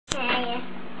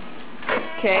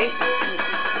Okay.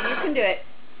 You can do it.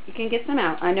 You can get some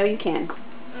out. I know you can. Okay.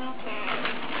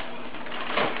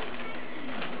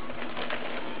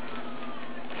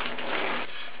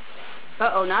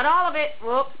 Uh-oh, not all of it.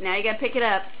 Whoop, now you gotta pick it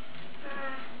up.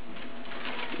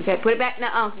 Okay, put it back. No,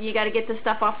 oh, you gotta get the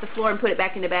stuff off the floor and put it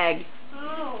back in the bag.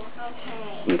 Oh,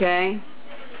 okay. Okay.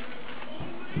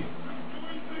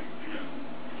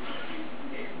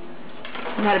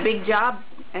 You had a big job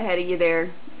ahead of you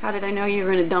there. How did I know you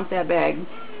were gonna dump that bag?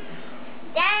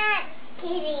 That's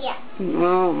kitty.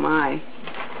 Oh my.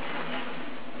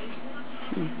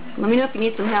 Let me know if you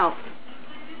need some help.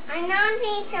 I don't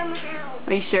need some help.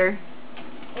 Are you sure?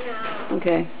 No.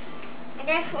 Okay. I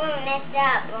just want to mess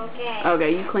up, okay?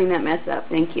 Okay, you clean that mess up.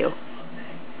 Thank you.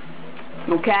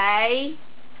 Okay?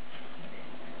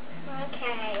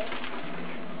 Okay.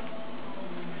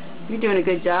 You're doing a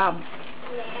good job.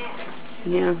 Yeah.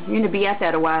 Yeah, you're going to be at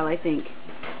that a while, I think.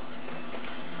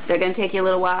 They're going to take you a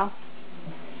little while?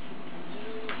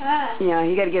 Yeah,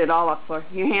 you got to get it all off the floor.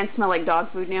 Your hands smell like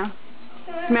dog food now?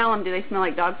 Smell them. Do they smell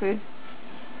like dog food?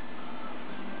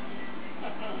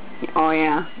 Oh,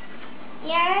 yeah.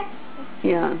 Yes?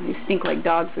 Yeah, they stink like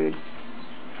dog food.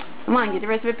 Come on, get the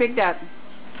rest of it picked up.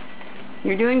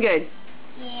 You're doing good.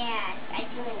 Yes, I'm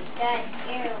doing good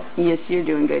too. Yes, you're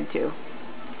doing good too.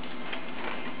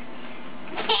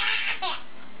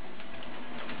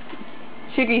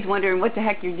 Sugar's wondering what the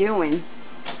heck you're doing.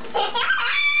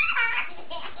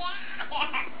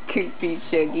 Could be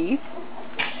Shuggy.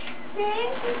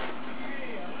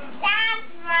 That's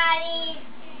funny.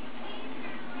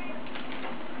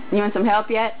 You want some help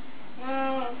yet?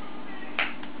 Mm.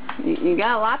 You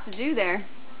got a lot to do there.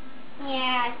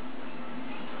 Yes.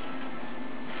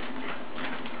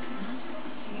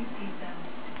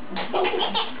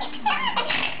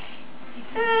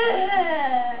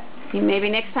 Maybe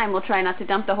next time we'll try not to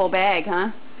dump the whole bag,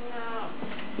 huh?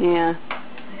 No. Yeah.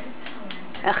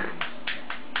 Ugh.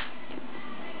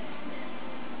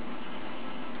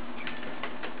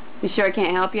 You sure I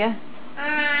can't help you?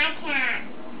 I can't.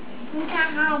 You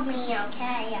can't help me,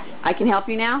 okay? I can help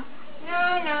you now?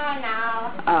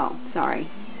 No. Oh, sorry.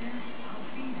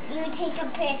 You take a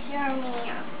picture of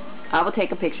me. I will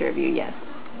take a picture of you, yes.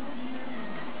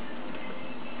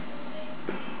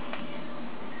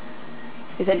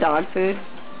 Is it dog food?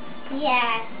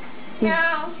 Yes.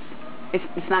 No.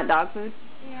 It's not dog food?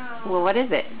 No. Well, what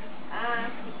is it?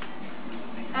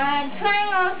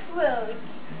 Triangle food.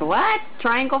 What?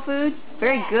 Triangle food?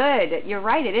 Very Yes. good. You're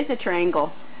right, it is a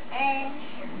triangle.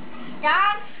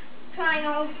 Dog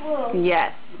triangle food.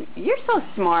 Yes. You're so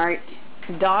smart.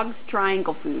 Dog's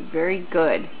triangle food. Very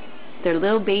good. They're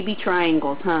little baby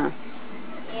triangles, huh?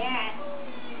 Yes.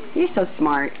 You're so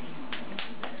smart.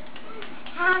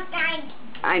 How can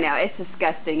I know. It's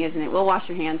disgusting, isn't it? We'll wash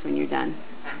your hands when you're done.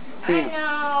 I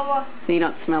know. So you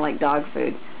don't smell like dog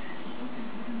food.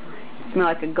 Smell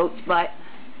like a goat's butt.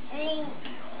 Yeah.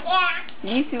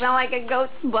 You smell like a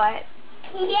goat's butt.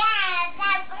 Yes,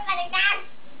 that's what it does.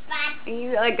 But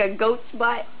You like a goat's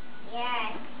butt?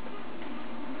 yes.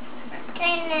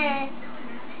 Kinda.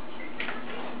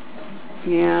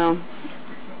 Yeah.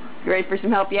 You ready for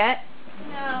some help yet?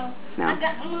 No. No. I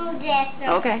got to move this.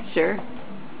 Okay, sure.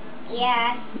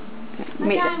 Yes.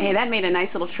 Hey, that made a nice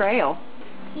little trail.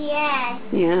 Yes.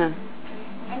 Yeah.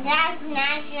 And that's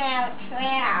natural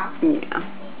trail.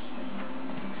 Yeah.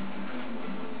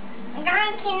 And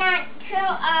I cannot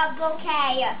fill a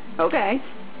bouquet. Okay.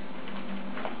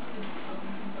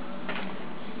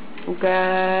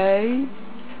 Okay.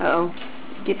 Uh-oh.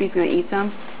 Skippy's gonna eat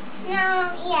some?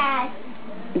 No, yes.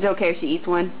 Is it okay if she eats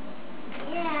one?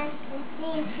 Yes,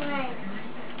 it's one.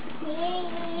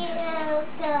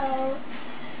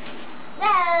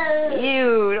 Go.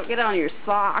 Ew, don't get it on your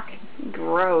sock.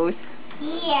 Gross.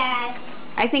 Yes.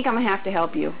 I think I'm gonna have to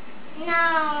help you. No.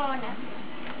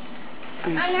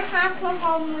 I'm gonna have to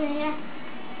hold me. I'm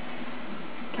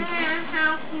gonna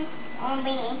have to hold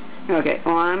me. Okay,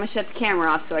 well, I'm gonna shut the camera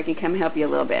off so I can come help you a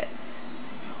little bit.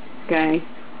 Okay?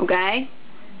 Okay?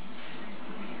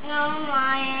 No,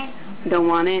 Maya. Don't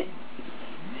want it?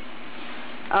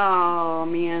 Oh,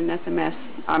 man, that's a mess.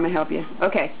 I'm gonna help you.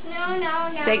 Okay.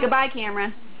 No. Say goodbye,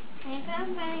 camera. Say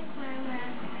goodbye, Mama.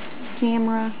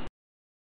 Camera.